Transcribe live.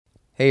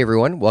Hey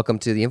everyone, welcome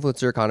to the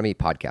Influencer Economy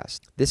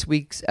podcast. This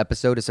week's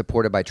episode is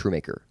supported by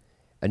Truemaker,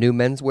 a new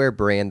menswear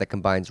brand that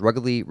combines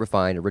ruggedly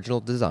refined original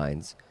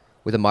designs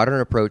with a modern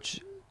approach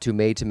to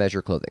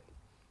made-to-measure clothing.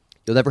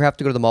 You'll never have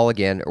to go to the mall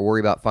again or worry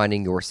about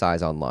finding your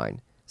size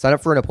online. Sign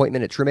up for an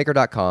appointment at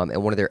Truemaker.com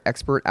and one of their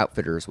expert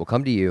outfitters will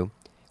come to you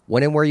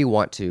when and where you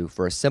want to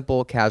for a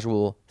simple,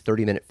 casual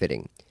 30-minute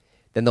fitting.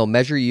 Then they'll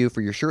measure you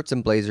for your shirts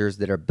and blazers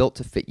that are built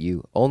to fit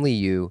you, only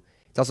you.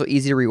 It's also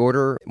easy to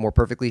reorder more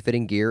perfectly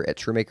fitting gear at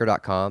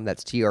Truemaker.com.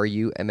 That's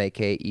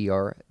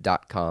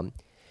Trumaker.com.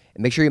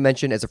 And make sure you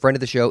mention as a friend of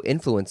the show,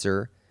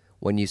 Influencer,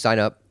 when you sign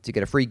up to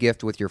get a free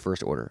gift with your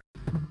first order.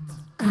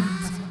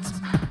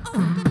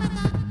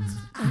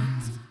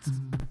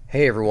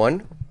 Hey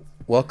everyone,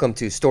 welcome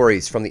to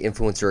Stories from the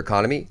Influencer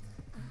Economy.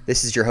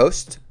 This is your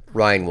host,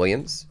 Ryan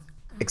Williams.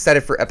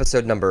 Excited for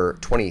episode number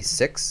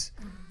 26.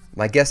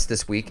 My guest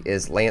this week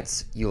is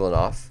Lance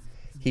Ulanoff.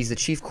 He's the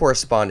chief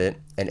correspondent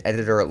and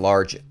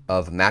editor-at-large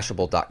of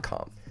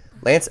Mashable.com.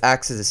 Lance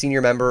acts as a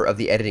senior member of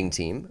the editing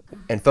team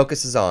and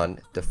focuses on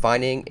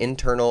defining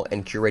internal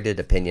and curated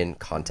opinion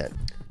content.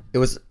 It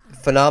was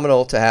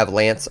phenomenal to have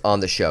Lance on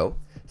the show.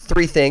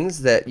 3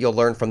 things that you'll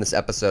learn from this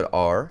episode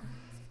are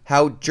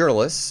how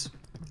journalists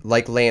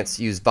like Lance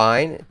use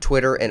Vine,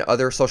 Twitter, and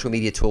other social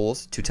media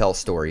tools to tell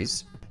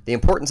stories, the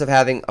importance of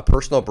having a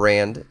personal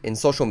brand in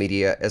social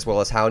media, as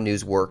well as how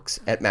news works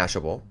at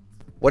Mashable,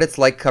 what it's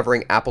like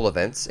covering Apple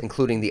events,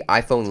 including the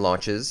iPhone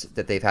launches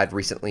that they've had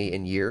recently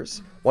in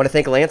years. I want to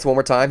thank Lance one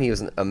more time. He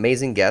was an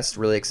amazing guest.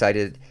 Really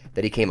excited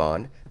that he came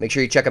on. Make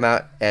sure you check him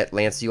out at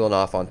Lance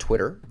Ulanoff on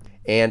Twitter.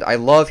 And I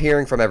love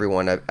hearing from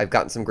everyone. I've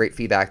gotten some great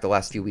feedback the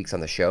last few weeks on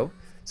the show.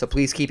 So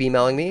please keep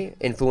emailing me.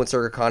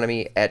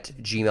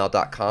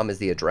 influencereconomy@gmail.com is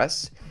the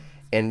address.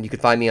 And you can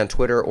find me on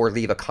Twitter or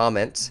leave a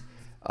comment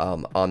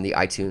on the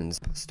iTunes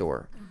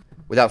store.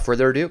 Without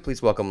further ado,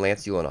 please welcome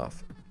Lance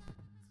Ulanoff.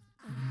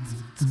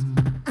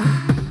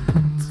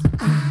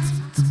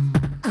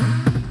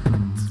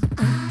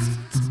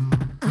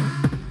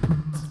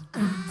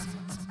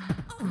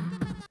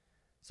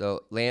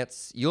 So,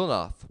 Lance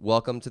Ulanoff,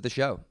 welcome to the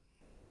show.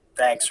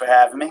 Thanks for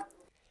having me.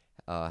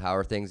 How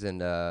are things in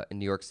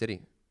New York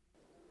City?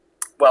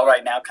 Well,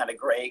 right now, kind of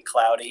gray,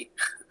 cloudy.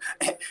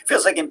 It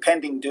feels like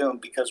impending doom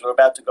because we're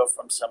about to go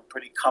from some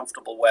pretty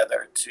comfortable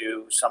weather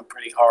to some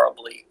pretty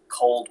horribly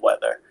cold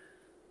weather.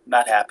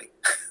 Not happy.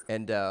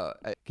 And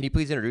can you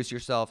please introduce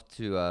yourself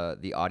to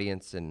the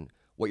audience and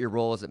what your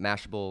role is at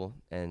Mashable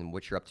and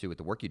what you're up to with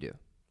the work you do?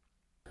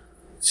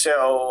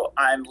 So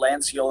I'm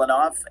Lance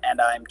Ulanoff,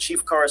 and I'm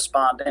chief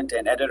correspondent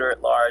and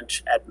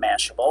editor-at-large at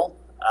Mashable.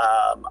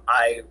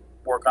 I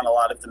work on a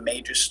lot of the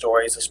major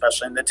stories,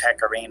 especially in the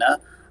tech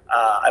arena.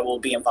 I will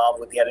be involved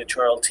with the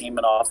editorial team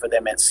and offer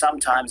them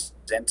sometimes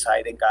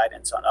insight and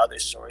guidance on other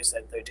stories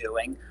that they're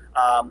doing.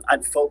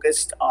 I'm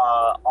focused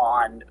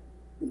on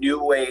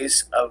new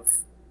ways of,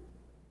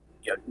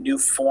 new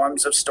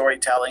forms of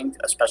storytelling,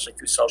 especially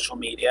through social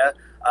media.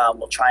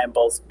 We'll try and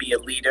both be a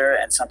leader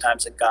and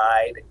sometimes a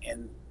guide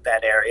in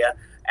that area,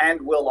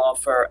 and we'll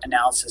offer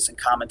analysis and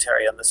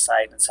commentary on the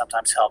site and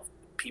sometimes help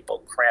people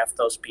craft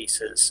those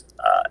pieces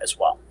as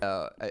well.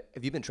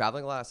 Have you been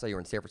traveling a lot? I saw you were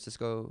in San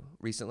Francisco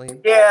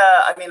recently.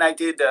 Yeah, I mean, I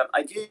did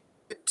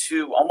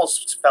 2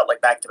 almost felt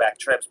like back-to-back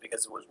trips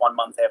because it was 1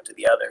 month after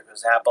the other,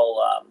 because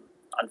Apple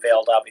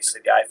unveiled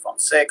obviously the iPhone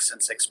 6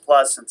 and 6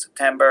 Plus in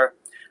September.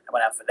 I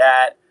went out for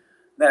that.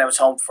 Then I was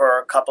home for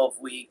a couple of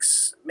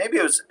weeks. I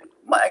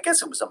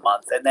guess it was a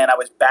month. And then I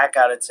was back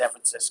out at San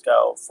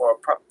Francisco for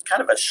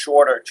kind of a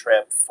shorter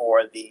trip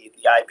for the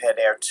iPad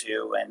Air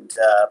 2 and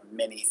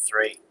Mini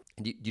 3.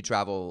 And do you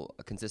travel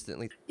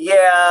consistently?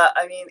 Yeah,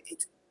 I mean,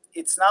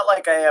 it's not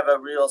like I have a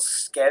real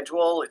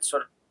schedule. It's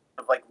sort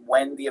of like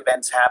when the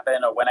events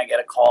happen or when I get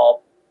a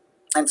call.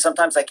 And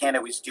sometimes I can't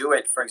always do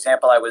it. For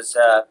example, I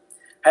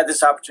had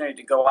this opportunity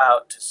to go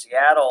out to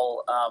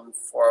Seattle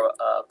for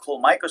a cool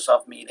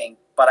Microsoft meeting,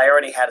 but I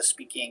already had a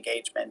speaking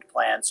engagement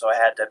planned, so I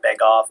had to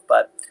beg off.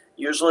 But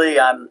usually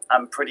I'm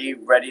pretty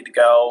ready to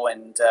go,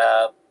 and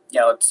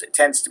it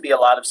tends to be a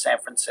lot of San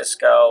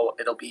Francisco.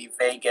 It'll be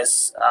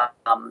Vegas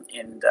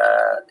in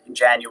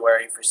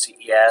January for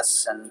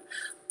CES, and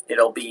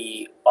it'll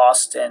be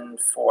Austin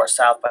for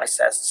South by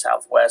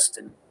Southwest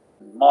in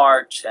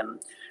March, and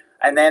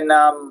then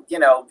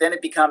then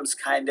it becomes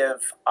kind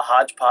of a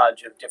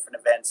hodgepodge of different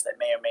events that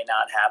may or may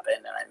not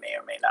happen, and I may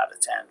or may not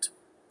attend.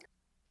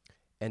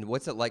 And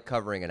what's it like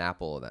covering an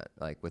Apple event,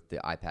 like with the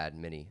iPad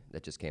Mini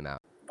that just came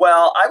out?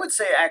 Well, I would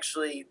say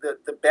actually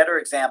the better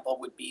example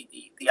would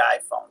be the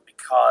iPhone,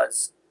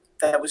 because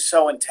that was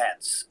so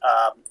intense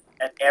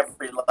at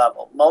every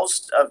level.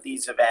 Most of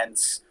these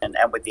events, and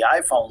with the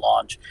iPhone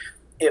launch,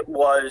 it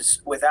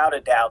was without a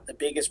doubt the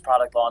biggest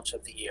product launch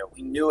of the year.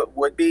 We knew it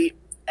would be,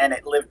 and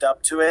it lived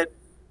up to it.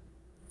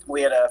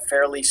 We had a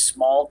fairly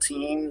small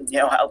team,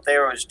 out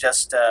there. It was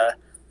just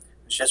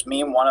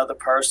me and one other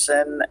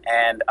person,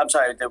 and I'm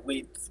sorry that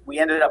we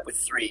ended up with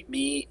 3: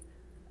 me,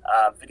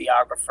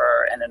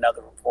 videographer, and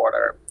another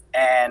reporter.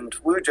 And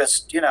we were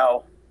just, you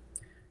have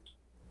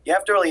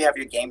to really have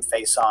your game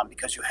face on,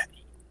 because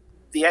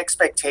the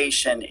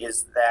expectation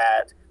is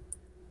that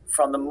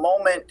from the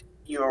moment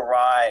you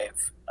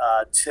arrive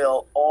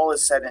till all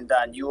is said and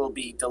done, you will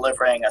be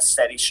delivering a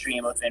steady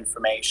stream of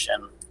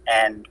information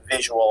and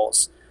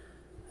visuals,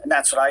 and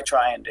that's what I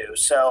try and do.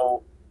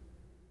 So,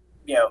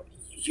 you know,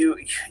 you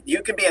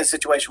can be in a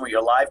situation where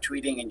you're live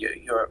tweeting and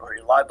you're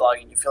live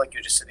blogging, and you feel like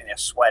you're just sitting there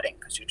sweating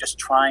because you're just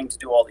trying to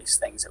do all these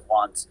things at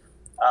once.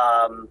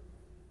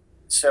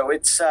 So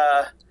it's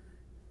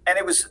and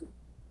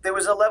there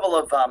was a level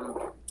of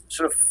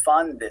sort of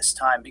fun this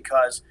time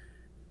because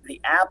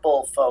the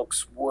Apple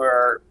folks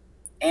were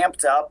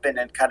amped up in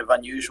a kind of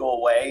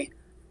unusual way.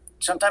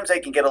 Sometimes they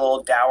can get a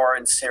little dour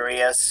and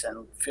serious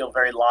and feel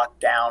very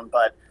locked down,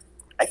 but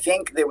I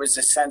think there was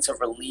a sense of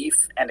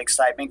relief and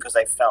excitement because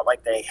they felt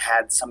like they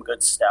had some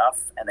good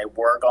stuff and they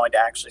were going to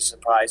actually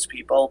surprise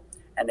people,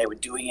 and they were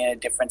doing it in a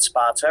different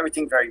spot. So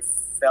everything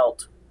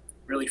felt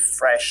really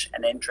fresh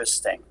and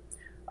interesting.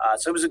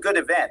 So it was a good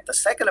event. The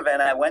second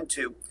event I went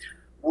to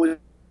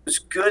was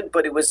good,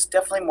 but it was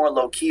definitely more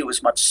low key. It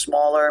was much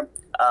smaller.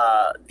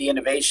 The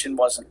innovation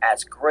wasn't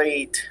as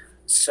great.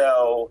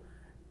 So,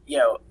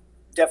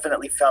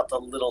 definitely felt a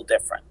little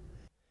different.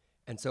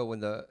 And so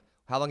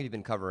how long have you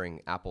been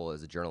covering Apple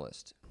as a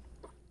journalist?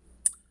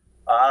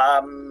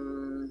 I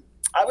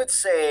would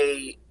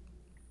say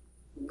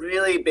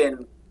really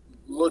been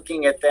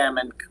looking at them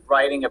and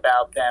writing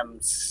about them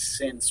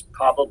since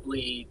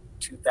probably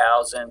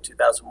 2000,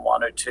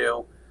 2001 or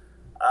two.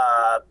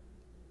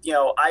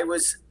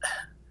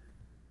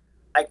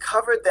 I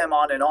covered them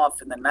on and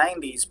off in the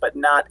 90s, but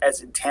not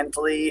as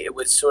intently. It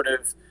was sort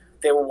of,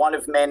 they were one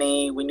of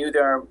many. We knew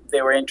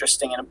they were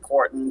interesting and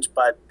important,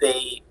 but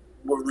they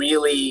were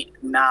really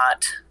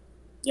not,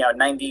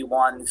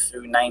 91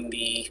 through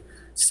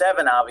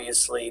 97,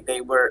 obviously,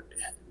 they were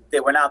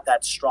not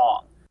that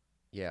strong.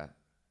 Yeah.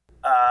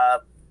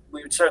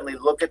 We would certainly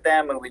look at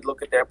them and we'd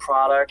look at their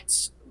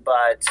products,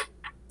 but,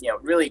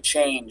 really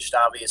changed,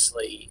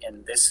 obviously,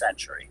 in this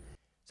century.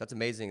 So that's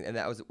amazing. And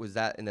was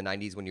that in the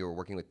 90s when you were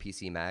working with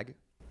PC Mag?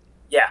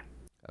 Yeah.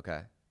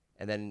 Okay.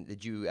 And then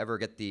did you ever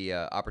get the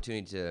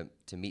opportunity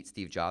to meet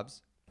Steve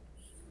Jobs?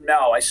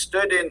 No, I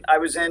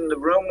was in the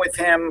room with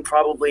him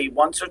probably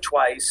once or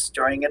twice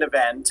during an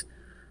event,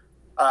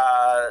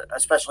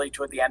 especially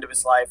toward the end of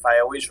his life. I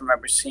always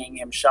remember seeing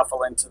him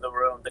shuffle into the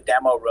room, the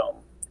demo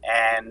room,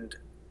 and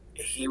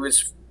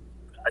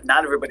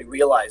not everybody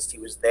realized he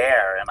was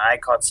there, and I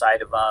caught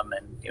sight of him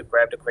and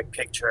grabbed a quick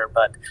picture,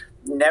 but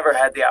never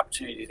had the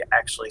opportunity to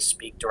actually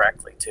speak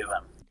directly to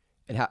him.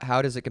 And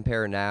how does it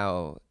compare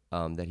now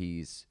that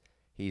he's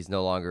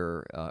no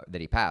longer that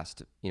he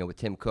passed, with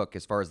Tim Cook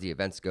as far as the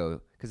events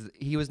go? Because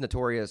he was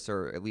notorious,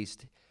 or at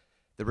least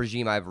the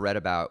regime I've read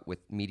about with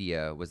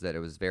media was that it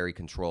was very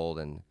controlled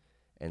and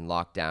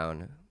locked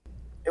down.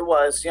 It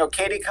was.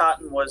 Katie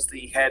Cotton was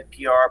the head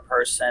PR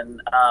person,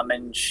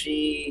 and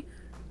she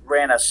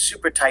ran a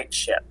super tight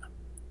ship.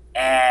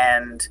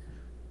 And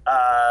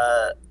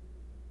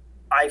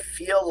I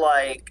feel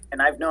like,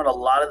 and I've known a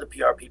lot of the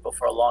PR people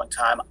for a long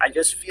time, I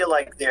just feel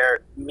like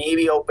they're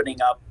maybe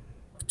opening up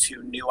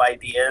to new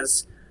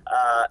ideas,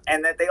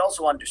 and that they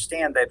also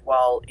understand that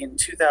while in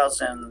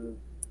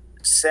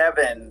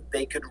 2007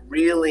 they could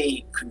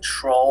really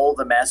control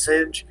the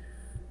message,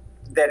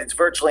 that it's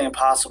virtually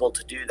impossible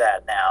to do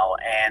that now.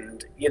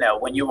 And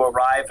when you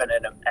arrive at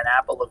an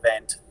Apple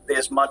event,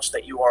 there's much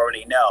that you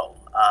already know.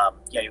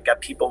 You've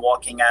got people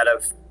walking out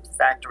of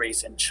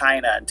factories in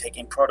China and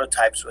taking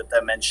prototypes with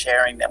them and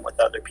sharing them with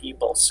other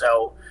people.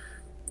 So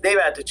they've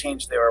had to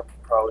change their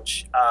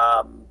approach,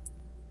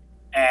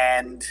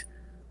 and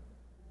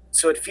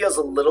so it feels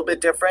a little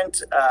bit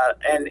different.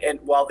 And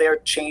while they're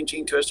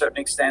changing to a certain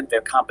extent,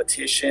 their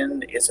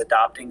competition is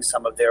adopting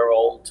some of their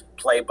old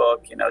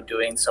playbook,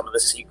 doing some of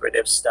the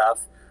secretive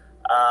stuff.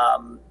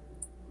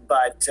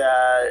 But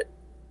I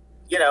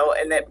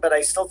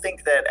still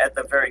think that at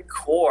the very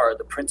core,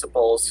 the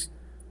principles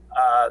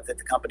that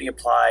the company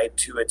applied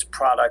to its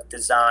product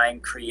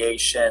design,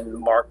 creation,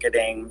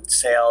 marketing,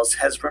 sales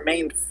has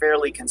remained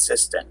fairly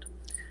consistent.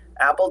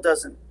 Apple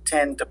doesn't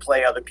tend to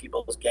play other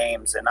people's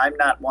games, and I'm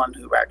not one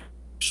who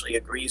actually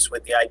agrees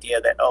with the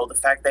idea that, the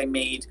fact they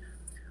made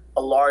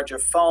a larger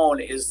phone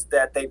is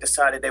that they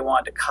decided they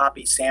wanted to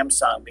copy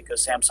Samsung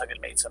because Samsung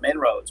had made some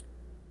inroads.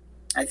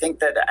 I think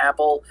that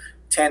Apple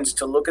tends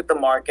to look at the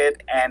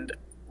market, and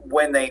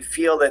when they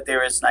feel that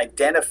there is an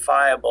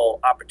identifiable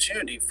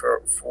opportunity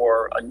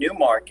for a new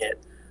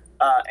market,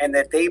 and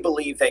that they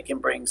believe they can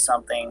bring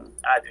something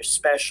either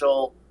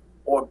special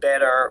or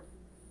better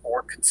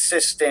or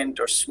consistent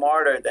or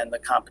smarter than the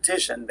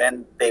competition,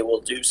 then they will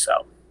do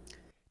so.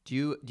 Do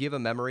you have a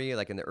memory,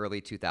 like in the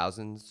early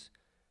 2000s,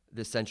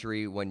 this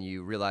century, when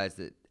you realized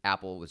that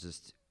Apple was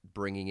just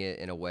bringing it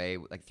in a way,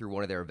 like through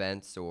one of their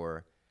events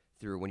or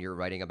through when you were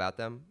writing about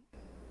them?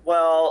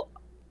 Well,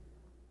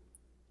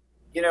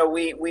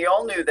 we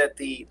all knew that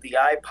the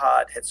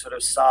iPod had sort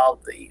of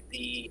solved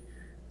the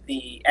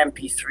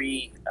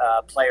MP3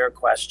 player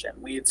question.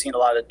 We had seen a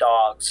lot of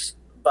dogs,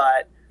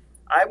 but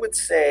I would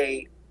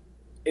say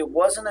it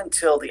wasn't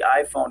until the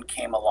iPhone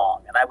came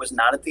along, and I was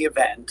not at the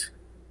event,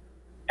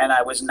 and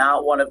I was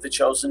not one of the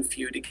chosen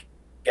few to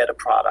get a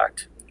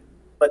product.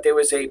 But there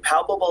was a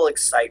palpable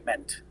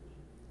excitement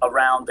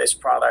around this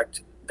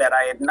product that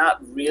I had not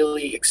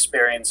really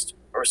experienced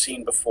or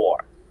seen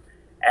before.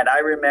 And I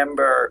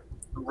remember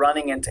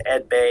running into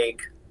Ed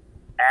Baig,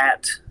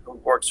 who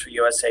works for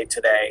USA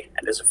Today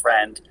and is a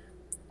friend,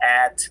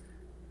 at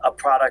a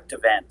product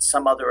event,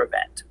 some other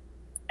event.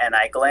 And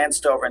I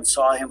glanced over and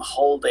saw him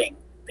holding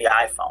the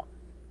iPhone.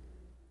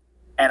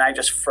 And I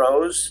just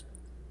froze.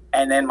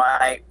 And then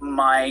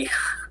my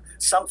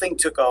something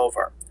took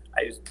over.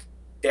 I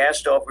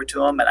dashed over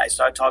to him and I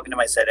started talking to him.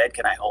 I said, Ed,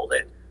 can I hold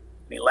it?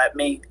 And he let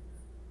me.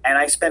 And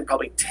I spent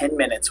probably 10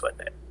 minutes with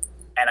it.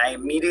 And I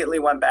immediately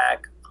went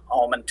back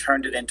home and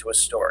turned it into a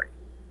story.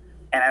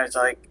 And I was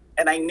like,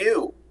 and I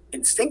knew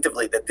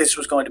instinctively that this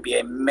was going to be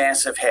a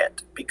massive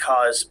hit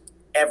because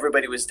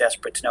everybody was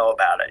desperate to know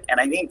about it. And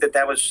I think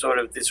that was sort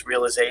of this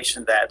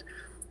realization that,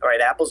 all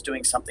right, Apple's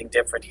doing something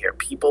different here.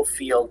 People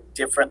feel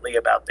differently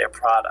about their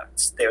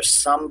products. There's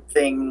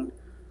something,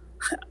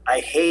 I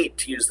hate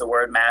to use the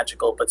word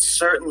magical, but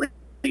certainly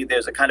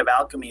there's a kind of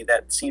alchemy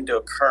that seemed to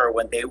occur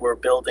when they were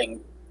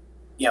building,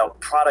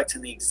 products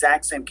in the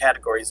exact same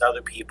category as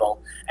other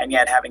people, and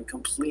yet having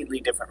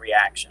completely different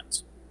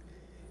reactions.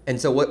 And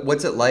so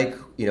what's it like,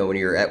 when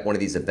you're at one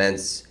of these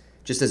events,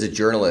 just as a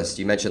journalist?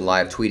 You mentioned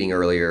live tweeting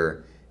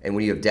earlier, and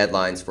when you have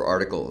deadlines for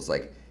articles,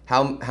 like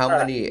how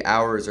many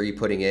hours are you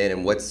putting in,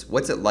 and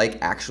what's it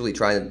like actually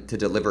trying to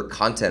deliver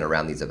content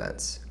around these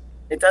events?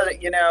 It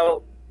doesn't,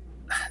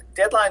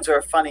 deadlines are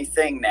a funny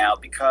thing now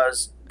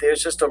because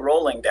there's just a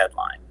rolling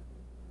deadline.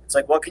 It's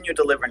like, what can you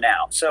deliver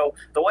now? So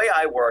the way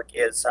I work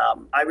is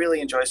I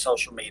really enjoy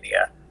social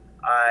media.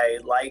 I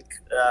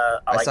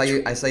saw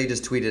you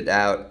just tweeted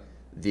out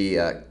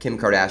the Kim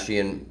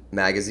Kardashian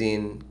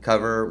magazine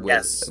cover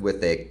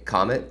with a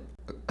comet.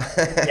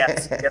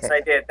 yes,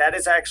 I did. That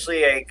is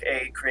actually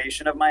a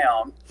creation of my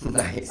own.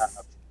 Nice.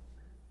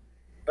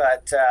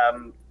 But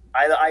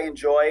I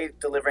enjoy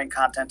delivering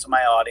content to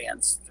my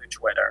audience through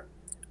Twitter.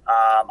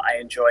 I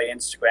enjoy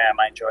Instagram.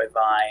 I enjoy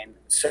Vine.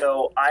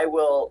 So I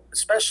will,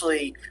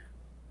 especially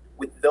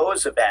with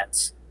those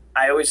events,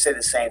 I always say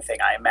the same thing.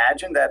 I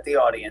imagine that the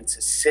audience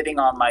is sitting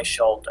on my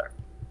shoulder,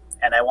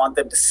 and I want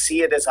them to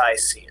see it as I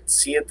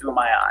see it through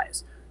my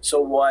eyes.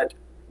 So what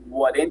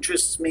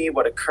interests me,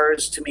 what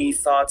occurs to me,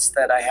 thoughts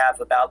that I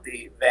have about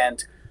the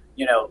event,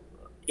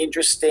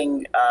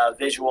 interesting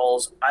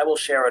visuals, I will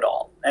share it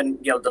all. And,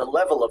 the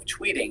level of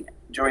tweeting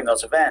during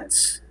those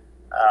events,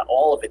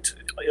 all of it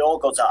all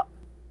goes up.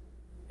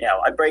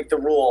 I break the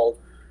rule,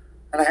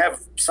 and I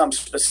have some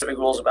specific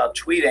rules about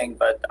tweeting,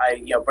 but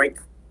I, break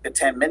the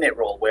 10-minute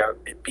rule where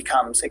it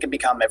can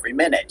become every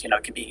minute.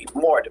 It can be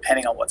more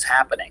depending on what's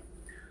happening.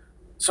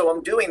 So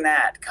I'm doing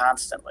that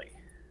constantly.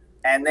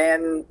 And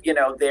then,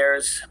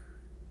 there's,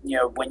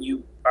 when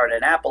you are at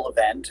an Apple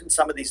event and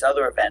some of these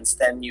other events,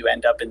 then you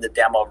end up in the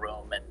demo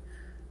room, and,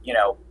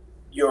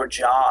 your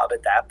job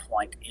at that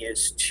point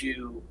is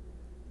to,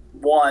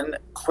 one,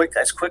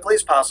 as quickly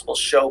as possible,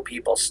 show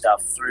people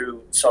stuff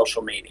through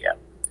social media.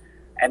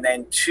 And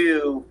then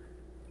two,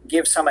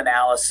 give some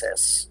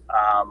analysis,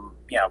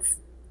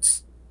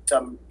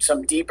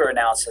 some deeper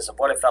analysis of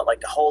what it felt like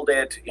to hold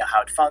it,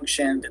 how it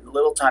functioned, and the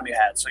little time you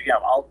had. So,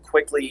 I'll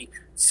quickly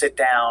sit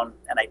down,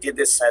 and I did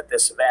this at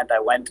this event. I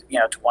went,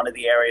 to one of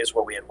the areas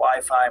where we had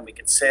Wi-Fi, and we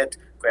could sit,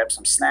 grab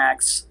some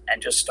snacks,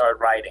 and just start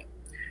writing,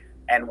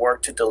 and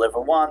work to deliver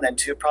one, then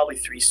two, probably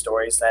three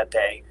stories that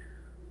day,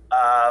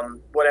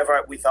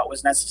 whatever we thought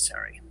was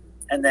necessary.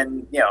 And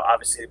then,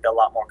 obviously there'd be a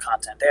lot more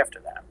content after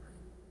that.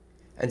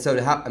 And so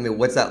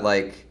what's that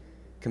like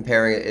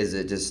comparing it? Is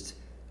it just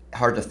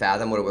hard to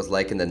fathom what it was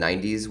like in the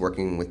 90s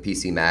working with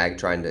PC Mag,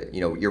 trying to,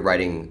 you're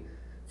writing,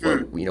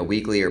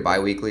 weekly or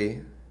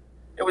bi-weekly?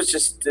 It was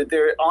just,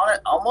 there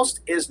almost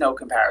is no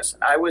comparison.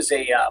 I was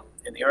in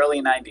the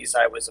early 90s,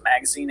 I was a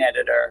magazine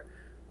editor.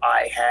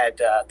 I had,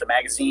 the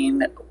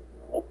magazine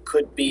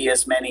could be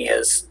as many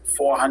as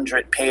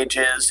 400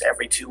 pages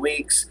every 2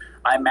 weeks.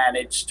 I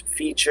managed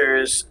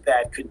features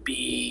that could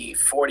be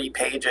 40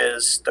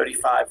 pages,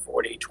 35,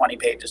 40, 20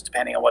 pages,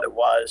 depending on what it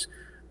was.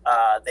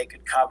 They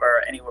could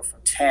cover anywhere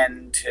from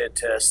 10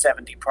 to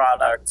 70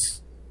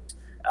 products.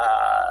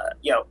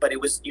 But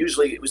it was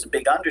a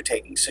big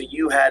undertaking. So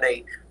you had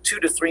a 2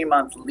 to 3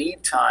 month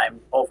lead time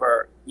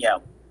over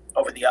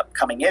the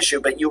upcoming issue,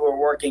 but you were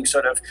working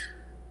sort of,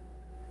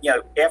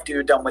 after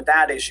you're done with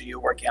that issue, you're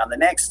working on the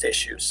next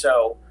issue.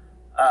 So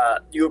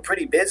you were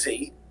pretty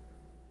busy,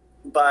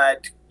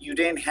 but you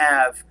didn't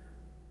have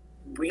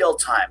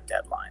real-time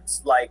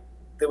deadlines. Like,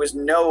 there was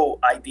no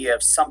idea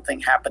of something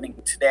happening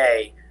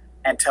today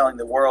and telling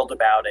the world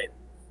about it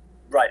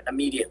right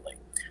immediately.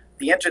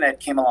 The internet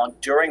came along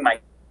during my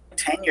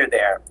tenure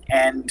there,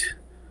 and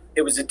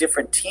it was a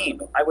different team.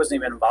 I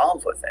wasn't even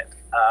involved with it,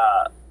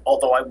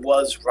 although I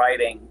was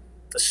writing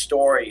the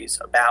stories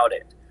about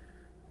it.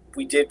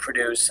 We did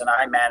produce, and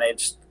I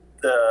managed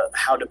the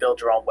How to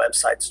Build Your Own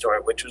Website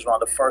story, which was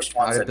one of the first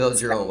ones. How to build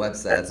your own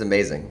website. That's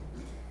amazing.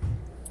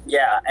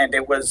 Yeah, and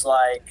it was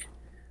like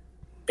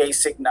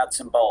basic nuts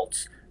and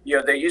bolts.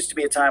 there used to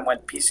be a time when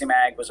PC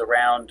Mag was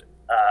around,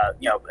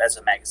 as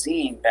a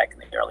magazine back in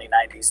the early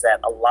 90s, that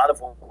a lot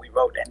of what we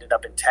wrote ended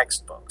up in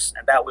textbooks.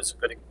 And that was a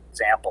good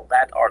example.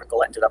 That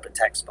article ended up in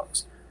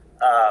textbooks.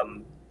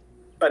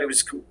 But it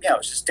was, it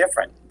was just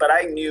different. But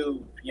I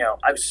knew,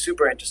 I was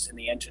super interested in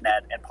the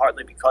internet, and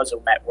partly because of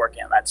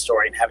networking on that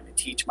story and having to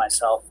teach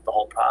myself the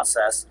whole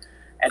process,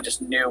 and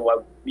just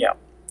knew,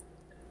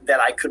 that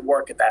I could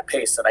work at that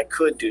pace, that I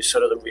could do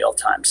sort of the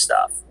real-time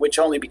stuff, which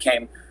only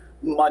became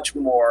much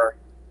more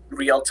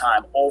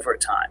real-time over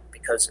time,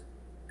 because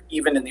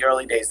even in the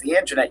early days of the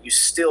internet, you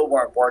still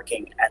weren't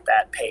working at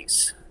that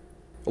pace.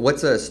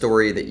 What's a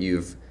story that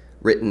you've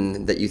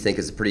written that you think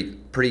is a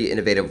pretty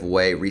innovative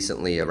way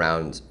recently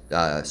around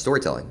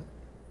storytelling?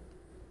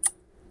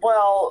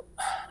 Well,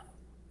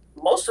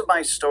 most of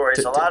my stories,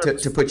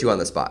 to put you on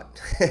the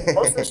spot.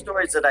 Most of the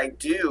stories that I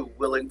do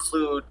will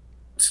include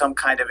some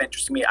kind of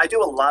interest in me. I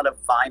do a lot of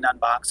Vine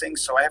unboxing,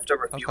 so I have to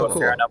review a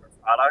fair number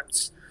of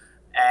products.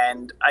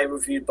 And I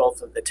reviewed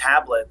both of the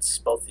tablets,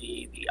 both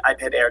the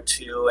iPad Air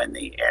 2 and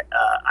the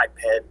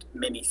iPad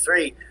Mini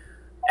 3.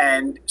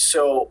 And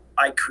so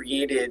I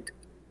created,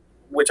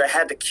 which I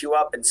had to queue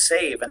up and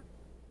save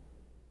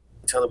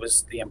until it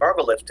was the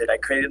embargo lifted. I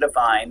created a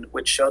Vine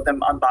which showed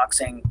them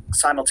unboxing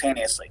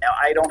simultaneously. Now,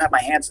 I don't have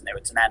my hands in there.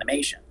 It's an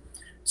animation.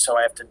 So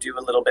I have to do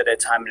a little bit at a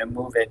time to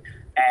move it,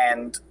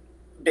 and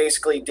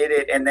basically did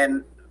it. And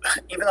then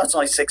even though it's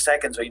only 6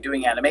 seconds when you're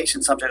doing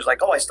animation, sometimes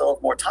like, I still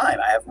have more time.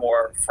 I have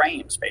more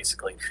frames,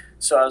 basically.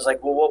 So I was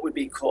like, well, what would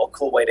be a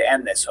cool way to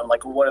end this? So I'm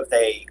like, well, what if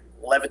they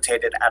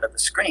levitated out of the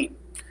screen?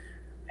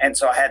 And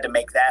so I had to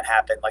make that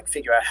happen, like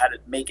figure out how to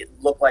make it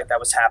look like that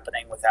was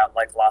happening without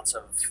like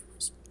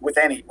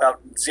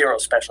zero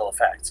special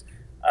effects.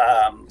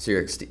 So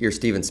you're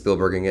Steven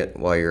Spielberging it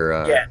while you're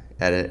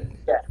at it?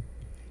 Yeah.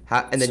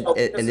 And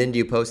then do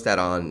you post that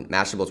on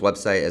Mashable's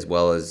website as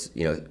well as,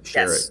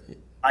 share it?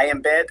 I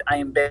embed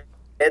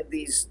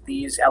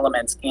these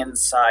elements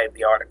inside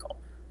the article.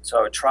 So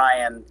I would try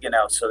and,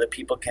 so that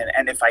people can,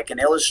 and if I can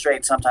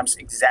illustrate sometimes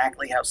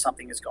exactly how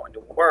something is going to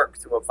work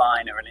through a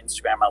Vine or an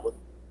Instagram, I will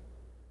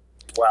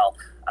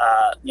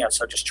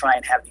so just try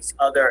and have these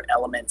other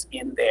elements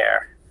in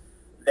there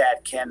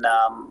that can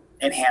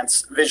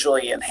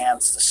visually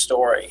enhance the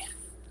story.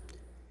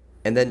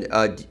 And then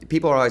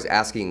people are always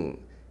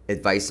asking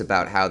advice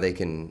about how they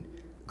can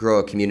grow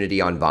a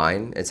community on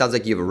Vine. It sounds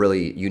like you have a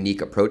really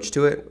unique approach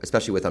to it,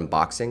 especially with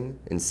unboxing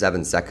in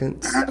 7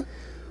 seconds.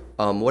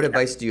 What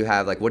advice do you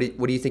have? Like, what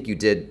do you think you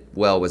did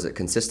well? Was it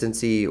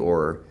consistency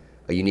or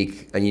a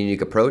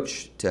unique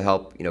approach to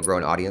help grow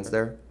an audience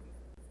there?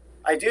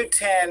 I do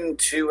tend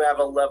to have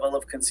a level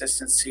of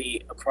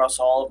consistency across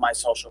all of my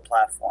social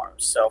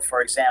platforms. So,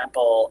 for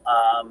example,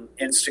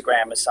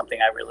 Instagram is something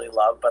I really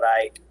love, but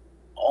I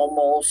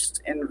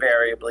almost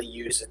invariably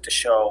use it to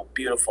show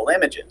beautiful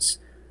images.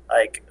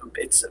 Like,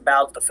 it's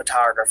about the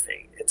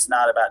photography. It's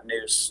not about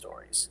news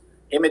stories.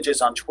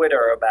 Images on Twitter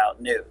are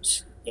about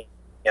news.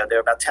 They're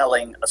about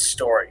telling a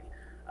story.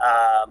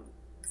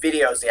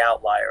 Video is the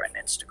outlier in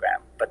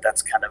Instagram, but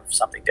that's kind of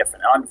something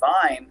different. On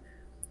Vine,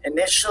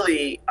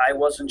 initially, I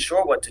wasn't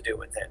sure what to do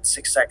with it.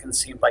 6 seconds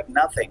seemed like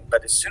nothing.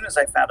 But as soon as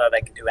I found out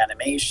I could do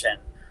animation,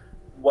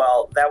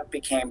 well, that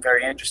became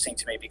very interesting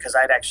to me because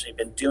I'd actually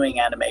been doing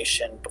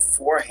animation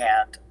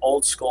beforehand,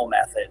 old school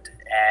method.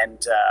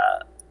 And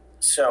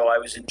so I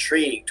was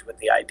intrigued with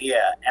the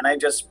idea. And I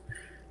just,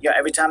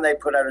 every time they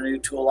put out a new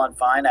tool on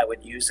Vine, I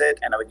would use it,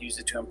 and I would use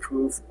it to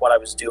improve what I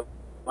was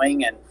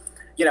doing. And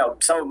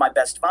some of my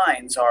best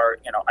Vines are,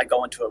 I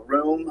go into a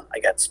room, I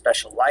get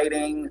special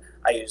lighting,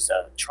 I use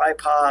a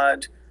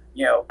tripod.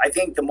 I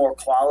think the more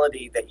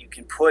quality that you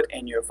can put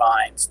in your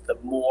Vines, the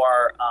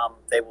more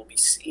they will be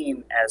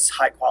seen as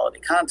high quality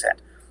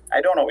content. I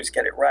don't always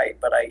get it right,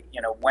 but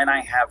when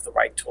I have the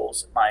right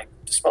tools at my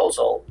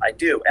disposal, I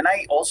do. And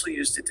I also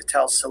used it to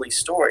tell silly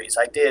stories.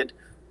 I did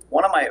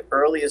one of my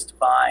earliest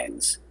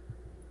Vines.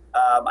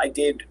 I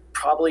did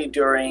probably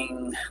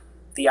during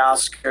the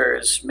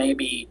Oscars,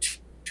 maybe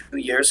 2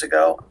 years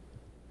ago,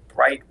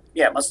 right?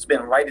 Yeah, it must have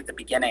been right at the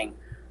beginning.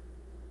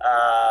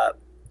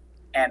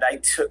 And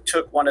I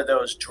took one of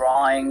those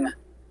drawing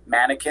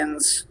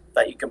mannequins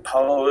that you can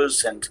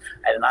pose, and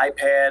I had an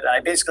iPad. And I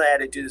basically had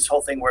to do this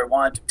whole thing where I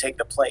wanted to take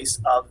the place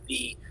of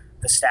the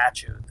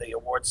statue, the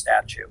award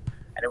statue.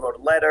 And I wrote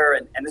a letter,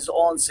 and this is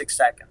all in 6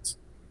 seconds.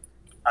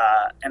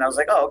 And I was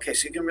like, okay,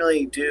 so you can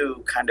really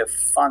do kind of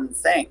fun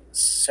things.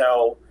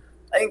 So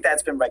I think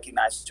that's been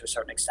recognized to a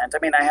certain extent. I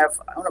mean, I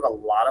don't have a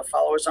lot of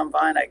followers on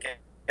Vine. I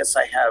guess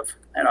I have,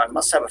 I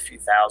must have a few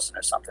thousand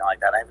or something like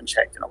that. I haven't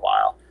checked in a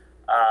while.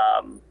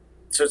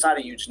 So it's not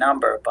a huge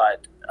number,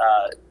 but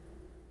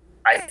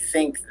I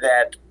think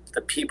that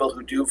the people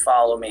who do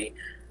follow me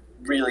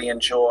really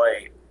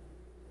enjoy,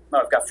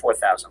 I've got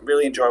 4,000,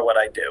 really enjoy what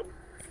I do.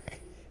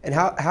 And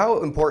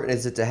how important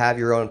is it to have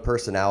your own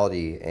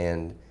personality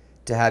and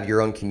to have your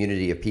own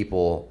community of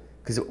people?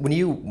 Because when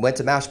you went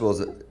to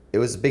Mashable, it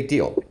was a big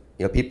deal.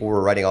 People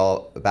were writing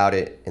all about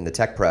it in the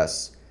tech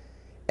press.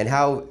 And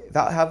how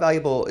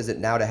valuable is it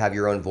now to have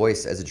your own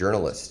voice as a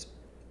journalist?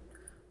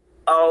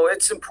 Oh,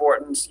 it's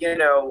important.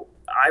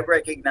 I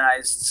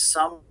recognized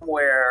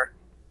somewhere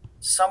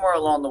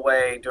along the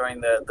way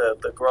during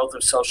the growth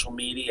of social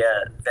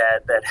media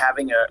that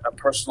having a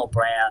personal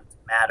brand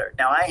mattered.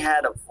 Now, I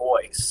had a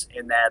voice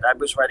in that I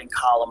was writing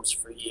columns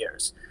for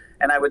years,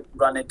 and I would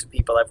run into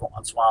people every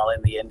once in a while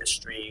in the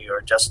industry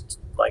or just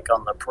like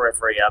on the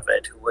periphery of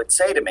it who would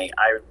say to me,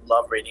 I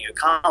love reading your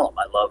column.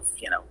 I love,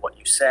 what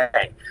you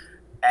say.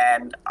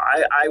 And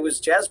I was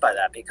jazzed by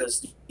that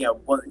because,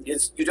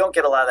 you don't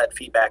get a lot of that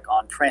feedback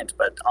on print,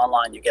 but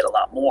online you get a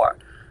lot more.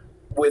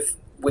 With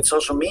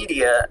social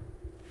media,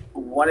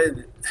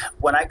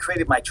 when I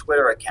created my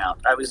Twitter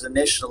account, I was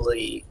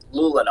initially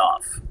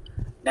Lulinov.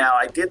 Now,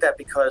 I did that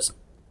because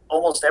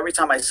almost every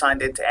time I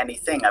signed into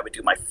anything, I would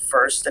do my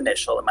first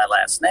initial and my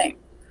last name.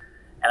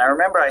 And I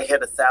remember I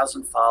hit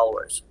 1,000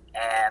 followers,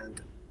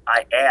 and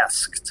I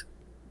asked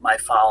my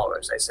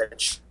followers, I said,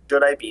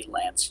 should I be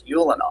Lance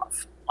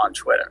Ulanov on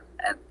Twitter?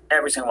 And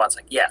every single one's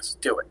like, yes,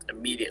 do it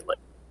immediately.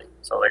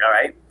 So I was like, all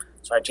right.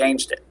 So I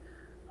changed it.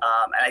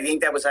 And I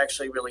think that was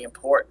actually really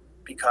important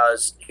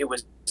because it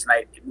was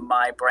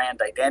my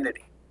brand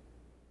identity.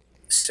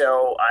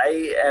 So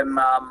I am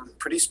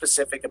pretty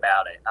specific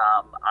about it.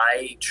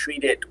 I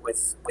treat it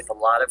with a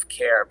lot of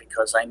care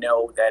because I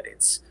know that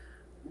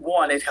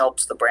it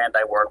helps the brand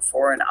I work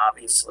for, and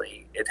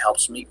obviously it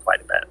helps me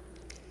quite a bit.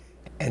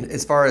 And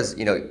as far as,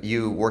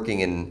 you working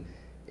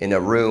in a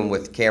room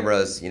with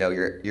cameras,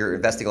 you're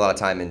investing a lot of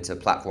time into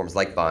platforms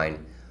like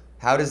Vine.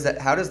 How does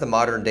the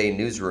modern day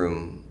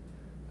newsroom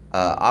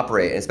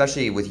operate? And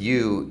especially with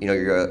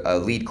you're a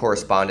lead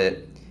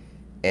correspondent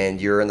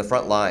and you're in the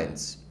front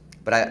lines.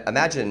 But I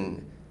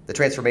imagine the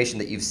transformation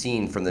that you've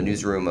seen from the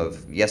newsroom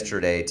of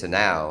yesterday to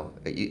now,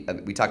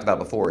 we talked about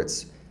before,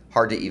 it's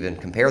hard to even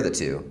compare the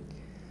two.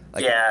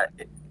 Yeah.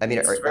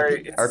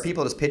 Are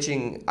people just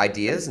pitching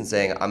ideas and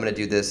saying, I'm going to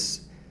do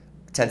this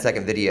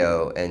 10-second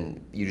video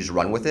and you just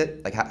run with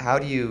it? Like, how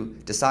do you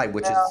decide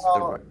which is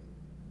the...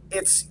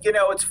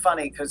 It's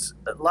funny because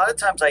a lot of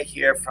times I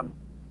hear from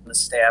the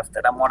staff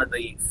that I'm one of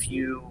the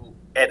few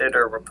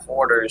editor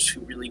reporters who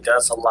really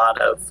does a lot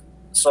of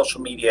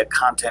social media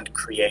content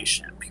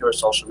creation, pure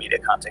social media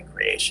content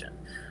creation.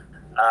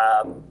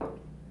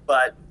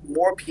 But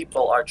more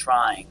people are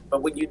trying.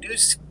 But what you do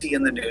see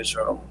in the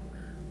newsroom,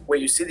 where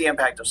you see the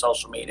impact of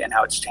social media and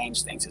how it's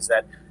changed things, is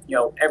that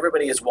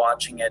everybody is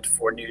watching it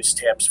for news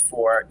tips,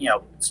 for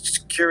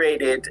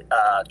curated,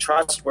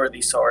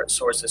 trustworthy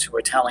sources who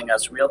are telling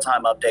us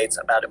real-time updates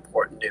about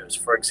important news.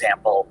 For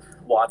example,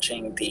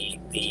 watching the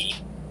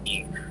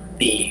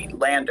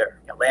lander,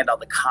 land on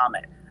the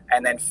comet,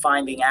 and then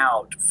finding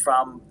out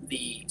from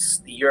the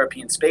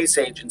European Space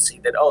Agency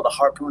that the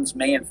Harpoons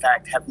may in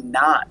fact have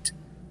not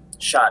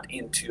shot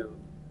into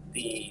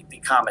the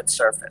comet's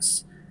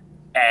surface.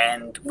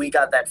 And we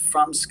got that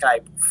from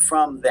Skype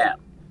from them.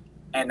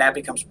 And that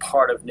becomes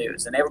part of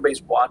news. And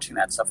everybody's watching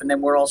that stuff. And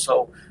then we're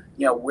also,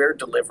 we're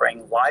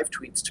delivering live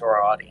tweets to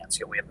our audience.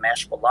 We have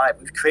Mashable Live.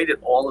 We've created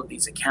all of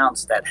these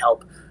accounts that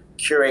help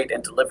curate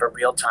and deliver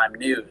real-time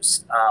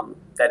news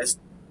that is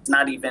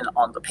not even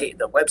on the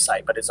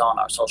website, but is on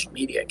our social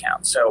media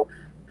account. So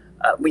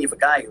we have a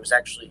guy who's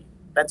actually,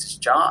 that's his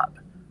job.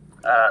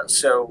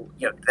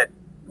 That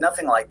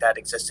nothing like that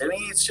existed. I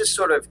mean, it's just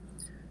sort of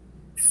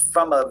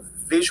from a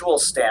visual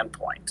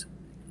standpoint,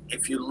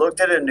 if you looked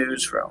at a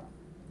newsroom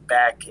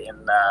back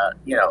in,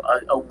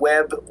 a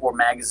web or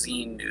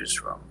magazine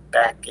newsroom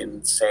back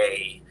in,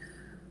 say,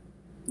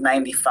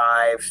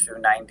 95 through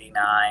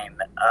 99,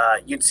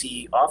 you'd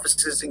see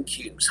offices in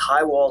cubes,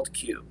 high-walled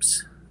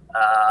cubes.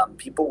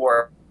 People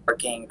were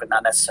working, but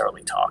not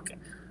necessarily talking.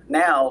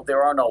 Now,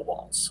 there are no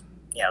walls.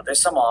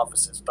 There's some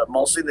offices, but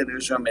mostly the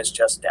newsroom is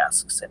just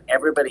desks, and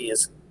everybody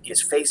is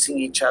facing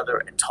each other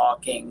and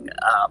talking.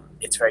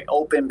 It's very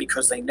open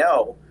because they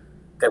know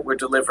that we're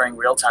delivering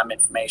real-time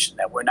information,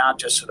 that we're not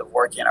just sort of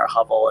working in our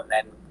hovel and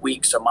then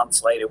weeks or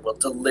months later we'll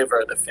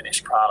deliver the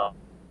finished product.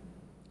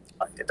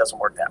 It doesn't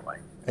work that way.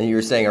 And you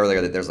were saying earlier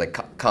that there's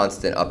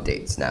constant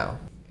updates now.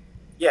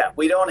 Yeah,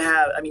 we don't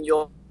have,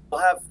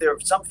 there are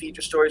some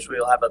feature stories where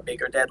you'll have a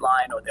bigger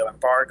deadline, or there are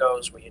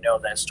embargoes where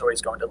that story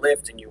is going to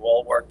lift and you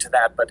all work to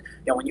that. But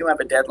when you have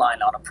a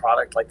deadline on a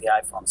product like the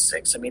iPhone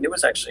 6, it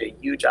was actually a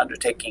huge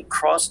undertaking,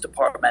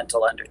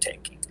 cross-departmental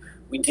undertaking.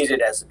 We did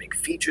it as a big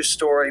feature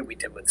story. We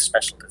did it with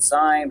special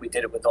design. We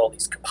did it with all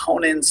these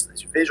components,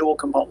 these visual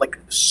components,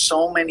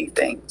 so many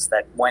things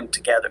that went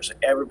together. So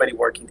everybody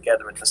working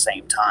together at the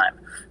same time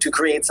to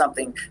create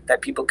something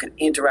that people could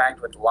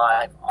interact with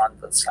live on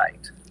the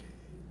site.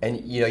 And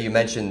you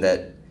mentioned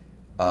that,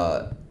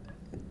 I'd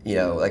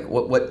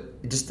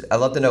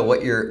love to know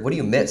what do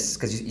you miss?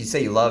 Because you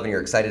say you love and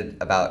you're excited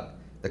about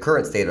the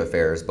current state of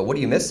affairs, but what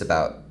do you miss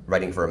about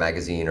writing for a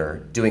magazine or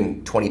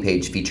doing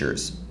 20-page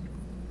features?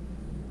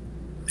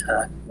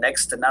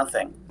 Next to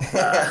nothing.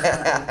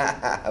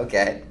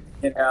 Okay.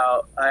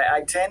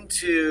 I tend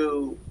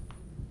to,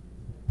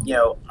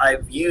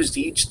 I've used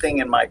each thing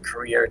in my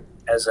career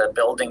as a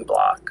building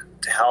block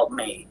to help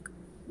me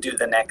do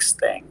the next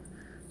thing.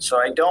 So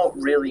I don't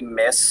really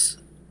miss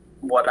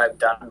what I've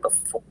done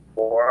before.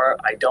 or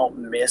I don't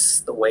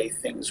miss the way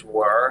things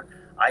were.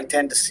 I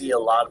tend to see a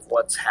lot of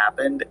what's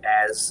happened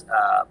as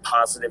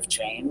positive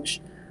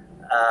change.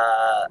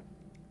 Uh,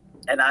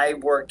 and I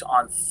worked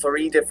on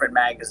 3 different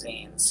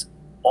magazines,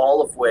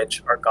 all of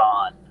which are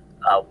gone.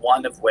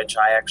 One of which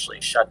I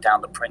actually shut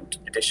down the print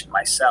edition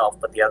myself,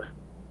 but the other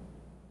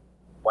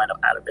went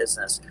out of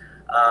business.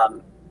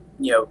 Um,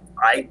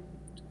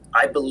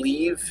 I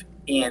believe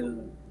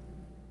in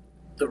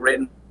the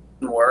written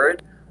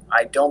word.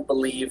 I don't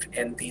believe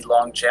in the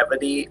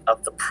longevity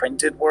of the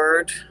printed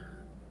word.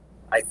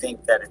 I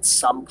think that at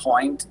some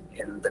point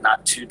in the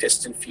not too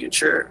distant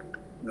future,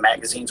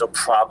 magazines will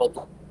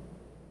probably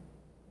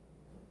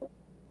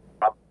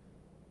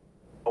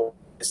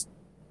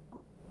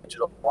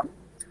digital form.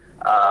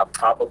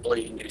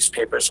 Probably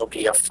newspapers will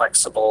be a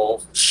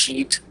flexible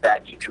sheet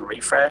that you can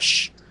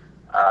refresh,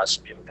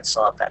 so people can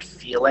still have that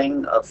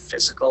feeling of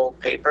physical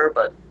paper,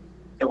 but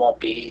it won't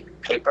be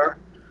paper.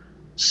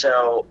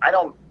 So I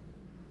don't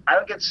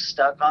get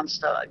stuck on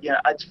stuff.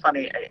 It's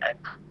funny. I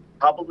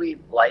probably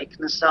like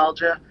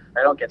nostalgia.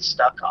 I don't get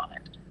stuck on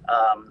it.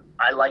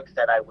 I like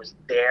that I was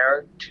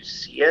there to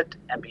see it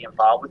and be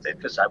involved with it,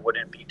 because I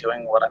wouldn't be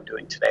doing what I'm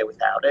doing today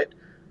without it.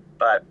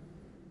 But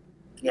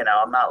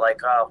I'm not like,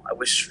 oh, I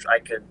wish I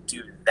could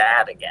do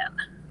that again.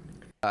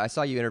 I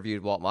saw you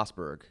interviewed Walt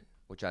Mossberg,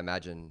 which I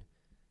imagine,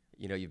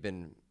 I've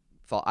been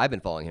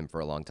following him for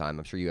a long time.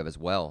 I'm sure you have as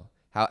well.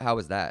 How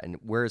is that, and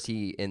where is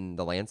he in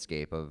the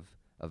landscape of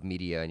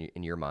media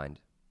in your mind?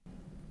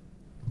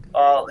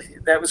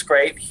 That was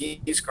great.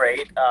 He's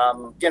great.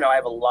 I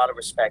have a lot of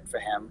respect for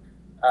him,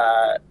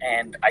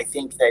 and I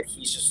think that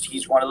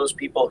he's one of those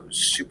people who's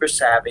super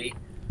savvy,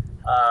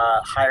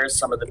 hires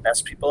some of the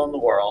best people in the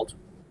world,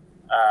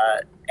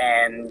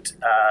 and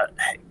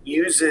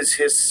uses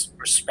his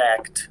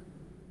respect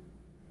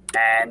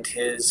and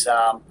his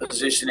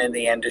position in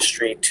the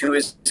industry to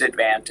his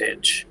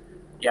advantage.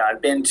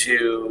 I've been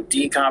to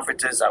D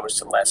conferences. I was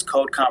to the last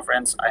Code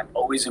conference. I'm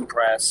always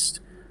impressed.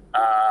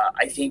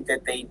 I think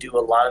that they do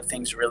a lot of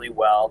things really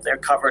well. They're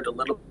covered a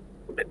little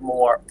bit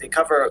more. They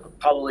cover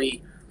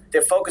probably,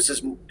 their focus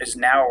is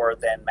narrower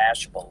than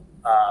Mashable,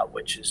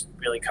 which is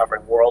really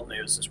covering world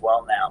news as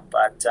well now.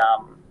 But,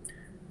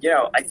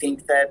 I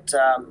think that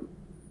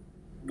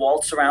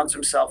Walt surrounds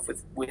himself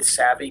with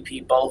savvy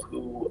people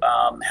who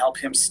help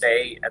him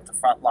stay at the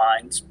front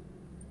lines.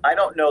 I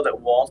don't know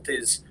that Walt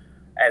is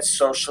as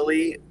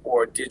socially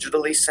or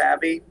digitally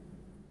savvy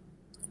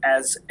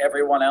as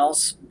everyone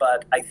else,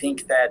 but I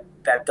think that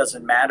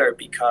doesn't matter,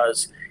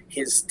 because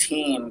his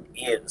team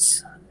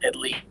is at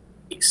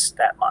least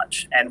that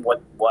much. And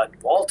what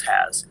Walt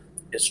has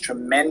is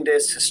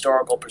tremendous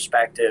historical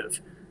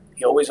perspective.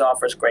 He always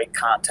offers great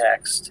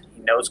context.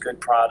 He knows good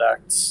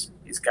products.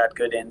 He's got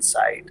good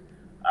insight.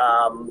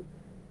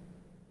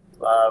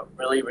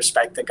 Really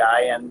respect the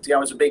guy. And, it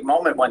was a big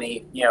moment when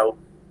he,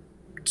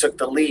 took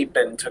the leap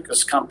and took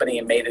his company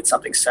and made it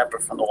something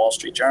separate from the Wall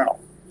Street Journal.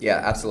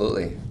 Yeah,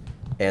 absolutely.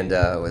 And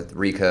with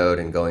Recode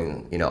and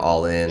going,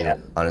 all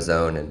in on his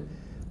own. And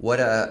what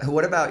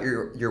about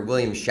your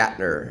William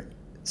Shatner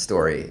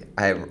story?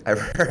 I've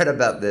heard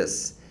about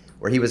this,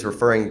 where he was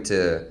referring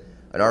to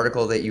an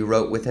article that you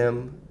wrote with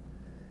him.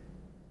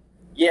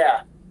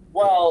 Yeah.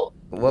 Well,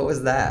 what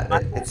was that?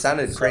 It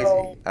sounded crazy.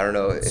 I don't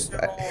know if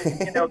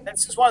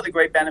this is one of the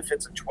great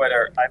benefits of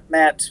Twitter. I've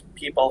met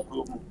people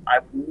whom I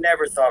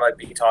never thought I'd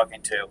be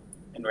talking to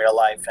in real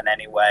life in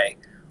any way,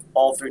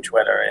 all through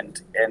Twitter.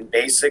 And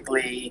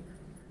basically,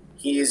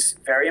 he's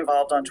very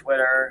involved on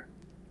Twitter.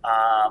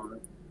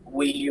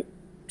 We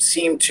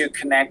seem to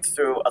connect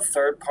through a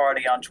third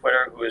party on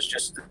Twitter who is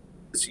just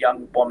this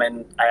young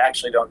woman.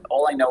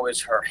 All I know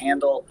is her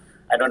handle.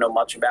 I don't know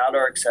much about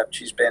her, except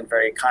she's been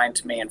very kind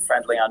to me and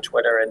friendly on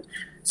Twitter. And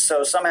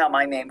so somehow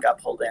my name got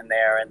pulled in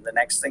there. And the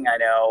next thing I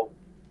know,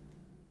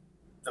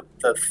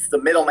 the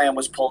middleman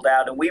was pulled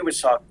out, and we were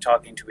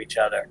talking to each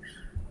other.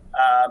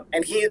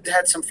 And he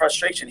had some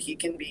frustration. He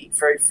can be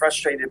very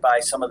frustrated by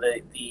some of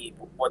the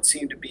what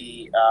seem to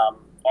be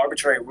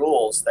arbitrary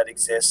rules that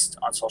exist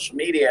on social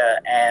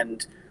media.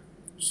 And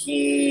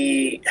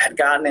he had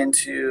gotten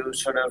into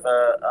sort of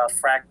a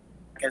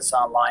fracas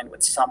online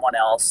with someone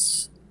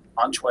else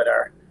on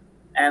Twitter.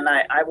 And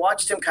I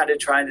watched him kind of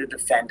trying to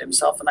defend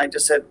himself. And I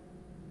just said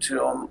to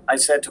him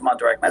on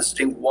direct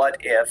messaging, what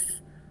if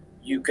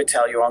you could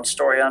tell your own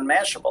story on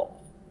Mashable?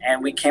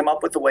 And we came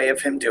up with a way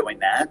of him doing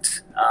that,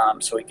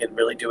 so he could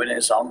really do it in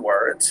his own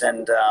words.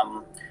 And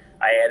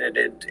I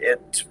edited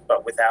it,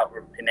 but without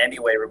in any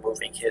way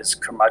removing his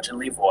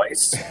curmudgeonly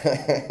voice.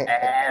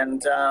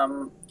 And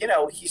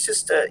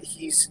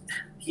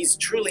he's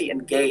truly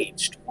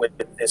engaged with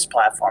this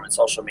platform and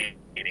social media.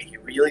 He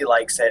really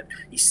likes it.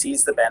 He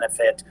sees the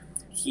benefit.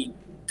 He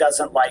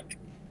doesn't like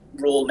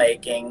rule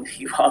making.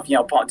 He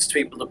wants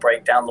people to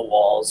break down the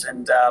walls.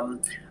 And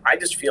I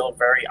just feel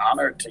very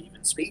honored to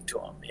even speak to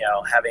him,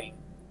 having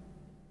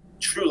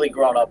truly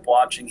grown up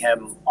watching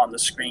him on the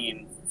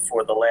screen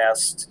for the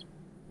last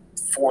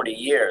 40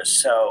 years.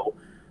 So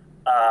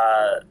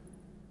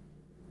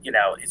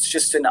it's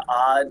just an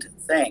odd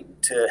thing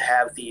to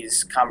have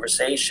these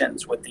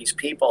conversations with these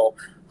people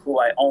who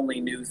I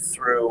only knew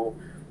through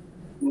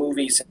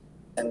movies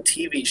and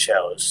TV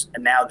shows,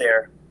 and now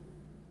they're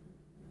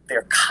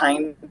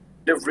kind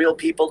of real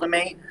people to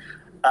me.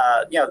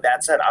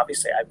 That said,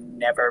 obviously, I've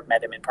never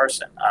met him in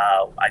person.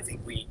 I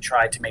think we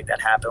tried to make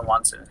that happen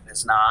once, and it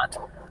has not.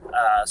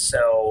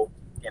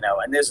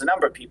 And there's a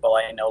number of people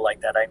I know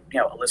like that.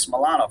 Alyssa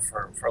Milano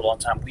for a long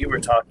time. We were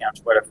talking on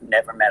Twitter,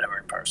 never met her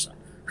in person.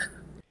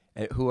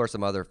 And who are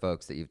some other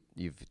folks that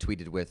you've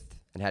tweeted with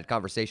and had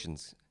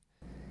conversations?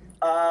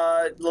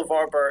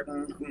 LeVar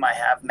Burton, whom I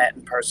have met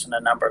in person a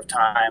number of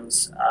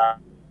times.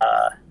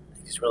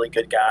 He's a really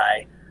good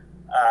guy.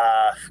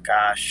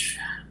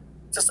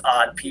 Just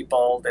odd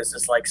people. There's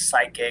this like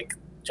psychic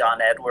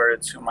John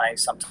Edwards, whom I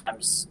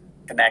sometimes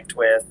connect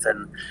with,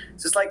 and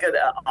it's just like an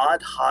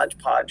odd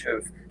hodgepodge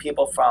of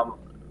people from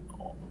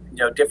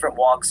different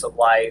walks of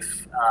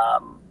life.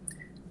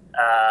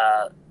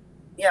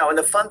 And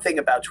the fun thing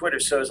about Twitter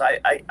is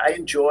I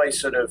enjoy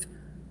sort of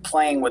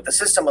playing with the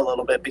system a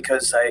little bit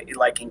because I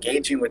like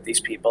engaging with these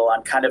people.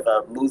 I'm kind of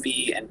a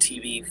movie and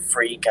TV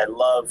freak. I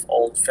love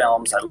old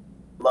films. I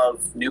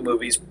love new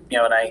movies.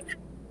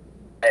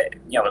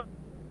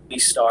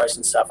 These stars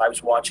and stuff. I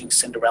was watching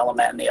Cinderella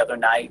Man the other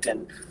night,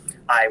 and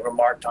I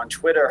remarked on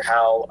Twitter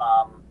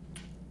how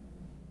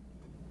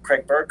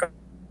Craig Burko,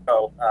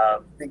 I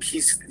think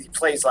he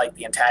plays like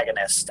the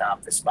antagonist,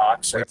 this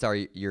boxer. Wait,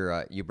 sorry,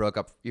 you broke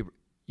up.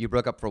 You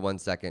broke up for 1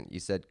 second. You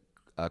said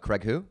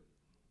Craig who?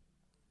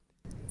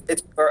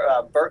 It's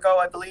Burko,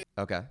 I believe.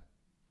 Okay.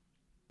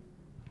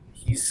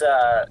 He's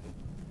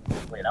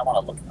wait, I want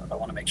to look it up. I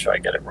want to make sure I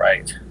get it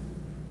right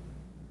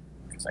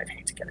because I'd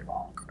hate to get it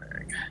wrong,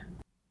 Craig.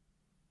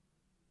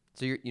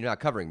 So you're not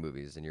covering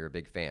movies, and you're a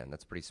big fan.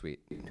 That's pretty sweet.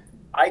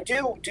 I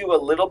do a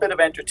little bit of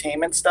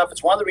entertainment stuff.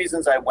 It's one of the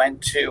reasons I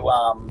went to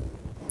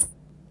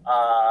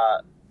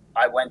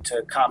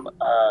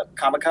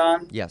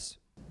Comic-Con. Yes.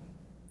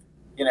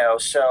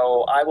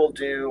 So I will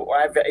do, or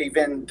I've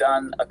even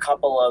done a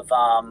couple of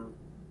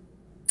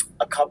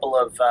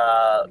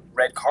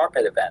red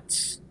carpet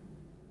events.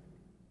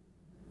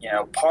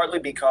 Partly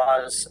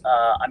because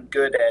I'm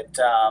good at.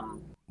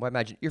 Well, I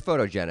imagine you're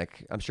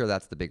photogenic. I'm sure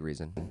that's the big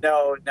reason.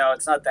 No,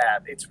 it's not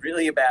that. It's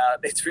really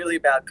about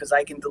because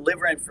I can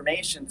deliver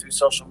information through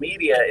social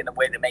media in a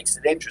way that makes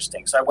it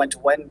interesting. So I went to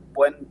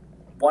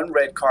one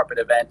red carpet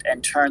event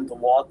and turned the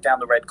walk down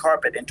the red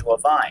carpet into a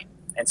Vine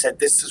and said,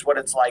 this is what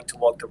it's like to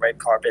walk the red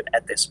carpet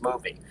at this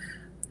movie.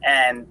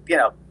 And,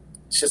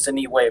 it's just a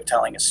neat way of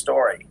telling a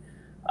story.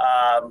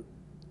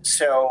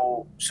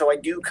 So I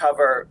do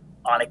cover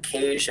on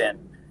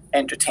occasion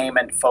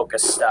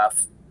entertainment-focused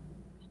stuff,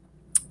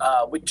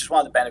 which is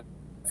one of the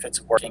benefits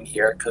of working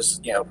here. Because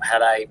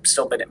had I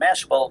still been at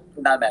Mashable,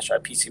 not Mashable,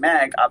 at PC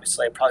Mag,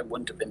 obviously I probably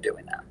wouldn't have been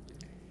doing that.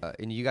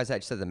 And you guys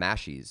had said the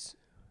Mashies,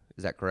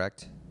 is that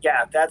correct?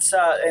 Yeah, that's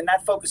and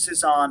that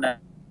focuses on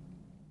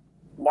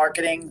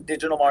marketing,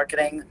 digital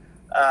marketing.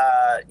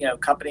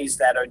 Companies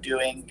that are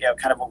doing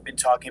kind of what we've been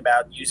talking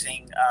about,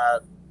 using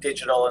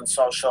digital and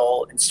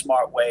social in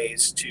smart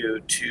ways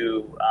to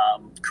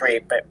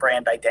create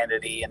brand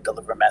identity and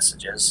deliver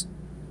messages.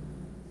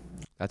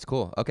 That's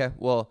cool. Okay.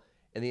 Well,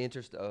 in the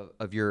interest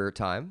of your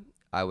time,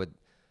 I would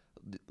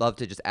love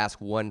to just ask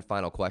one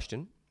final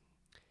question.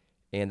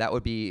 And that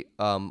would be,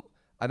 I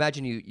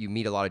imagine you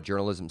meet a lot of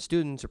journalism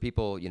students or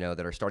people,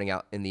 that are starting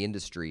out in the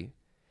industry.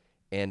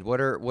 And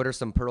what are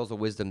some pearls of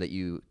wisdom that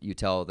you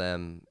tell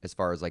them as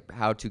far as like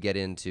how to get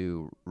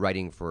into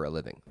writing for a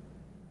living?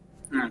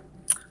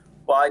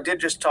 Well, I did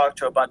just talk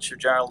to a bunch of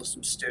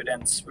journalism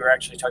students. We were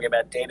actually talking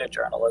about data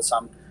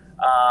journalism.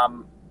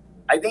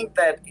 I think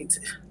that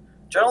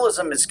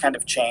journalism has kind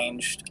of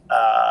changed.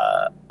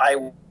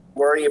 I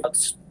worry about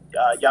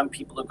young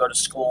people who go to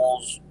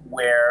schools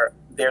where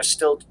they're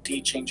still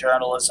teaching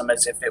journalism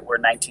as if it were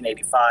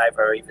 1985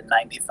 or even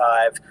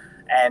 95,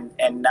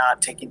 and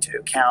not taking into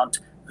account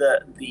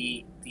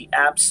the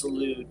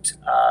absolute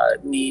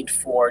need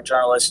for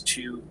journalists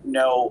to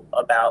know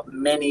about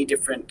many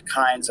different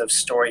kinds of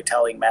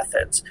storytelling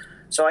methods.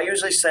 So I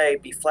usually say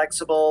be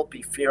flexible,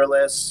 be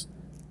fearless,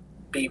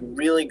 be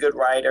really good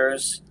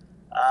writers,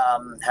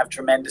 have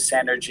tremendous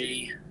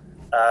energy,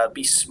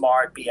 be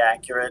smart, be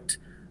accurate.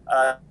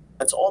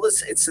 It's all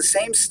this. It's the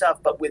same stuff,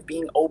 but with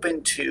being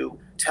open to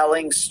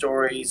telling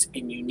stories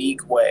in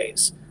unique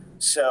ways.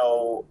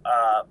 So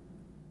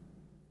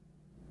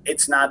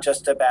it's not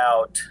just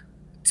about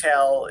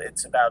tell;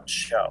 it's about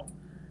show,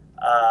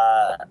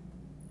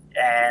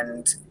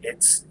 and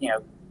it's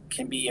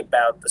can be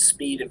about the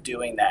speed of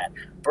doing that.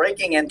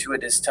 Breaking into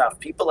it is tough.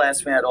 People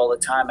ask me that all the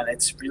time, and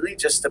it's really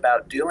just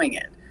about doing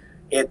it.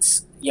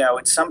 It's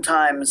it's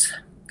sometimes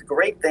the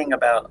great thing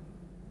about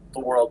the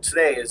world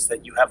today is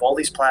that you have all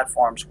these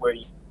platforms where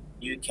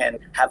you can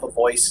have a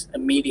voice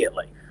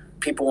immediately.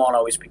 People won't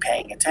always be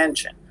paying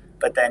attention,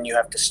 but then you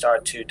have to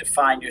start to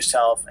define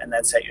yourself and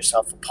then set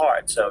yourself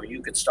apart. So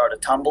you could start a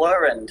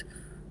Tumblr and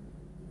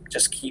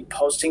just keep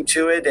posting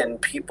to it,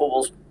 and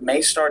people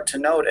may start to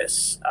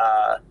notice.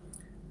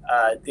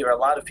 There are a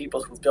lot of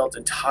people who've built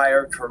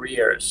entire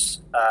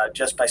careers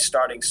just by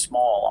starting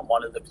small on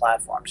one of the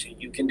platforms.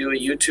 You can do a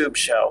YouTube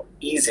show,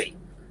 easy.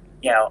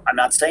 I'm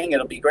not saying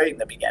it'll be great in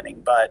the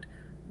beginning, but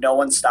no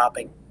one's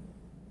stopping.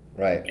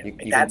 Right.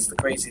 That's the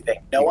crazy thing.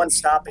 No one's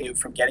stopping you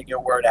from getting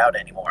your word out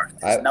anymore.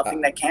 There's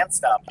nothing that can't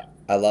stop you.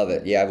 I love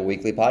it. Yeah, I have a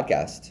weekly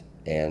podcast,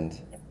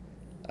 and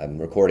I'm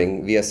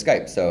recording via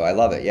Skype, so I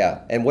love it.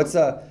 Yeah. And what's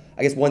I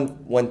guess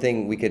one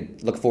thing we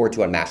could look forward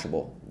to on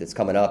Mashable that's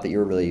coming up that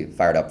you're really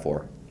fired up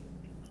for?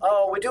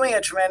 Oh, we're doing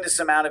a tremendous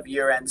amount of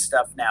year-end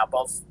stuff now,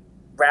 both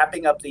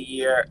wrapping up the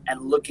year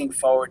and looking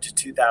forward to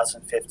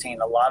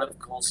 2015. A lot of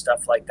cool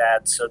stuff like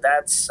that. So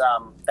that's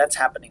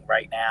happening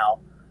right now.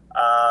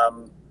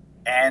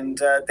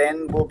 And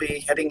then we'll be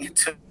heading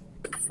into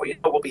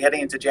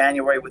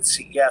January with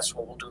CES,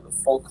 where we'll do the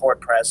full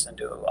court press and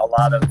do a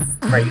lot of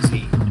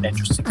crazy and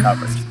interesting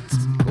coverage.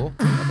 Cool.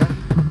 Okay.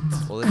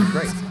 Well, this is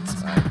great.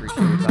 I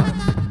appreciate your time.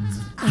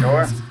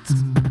 Sure.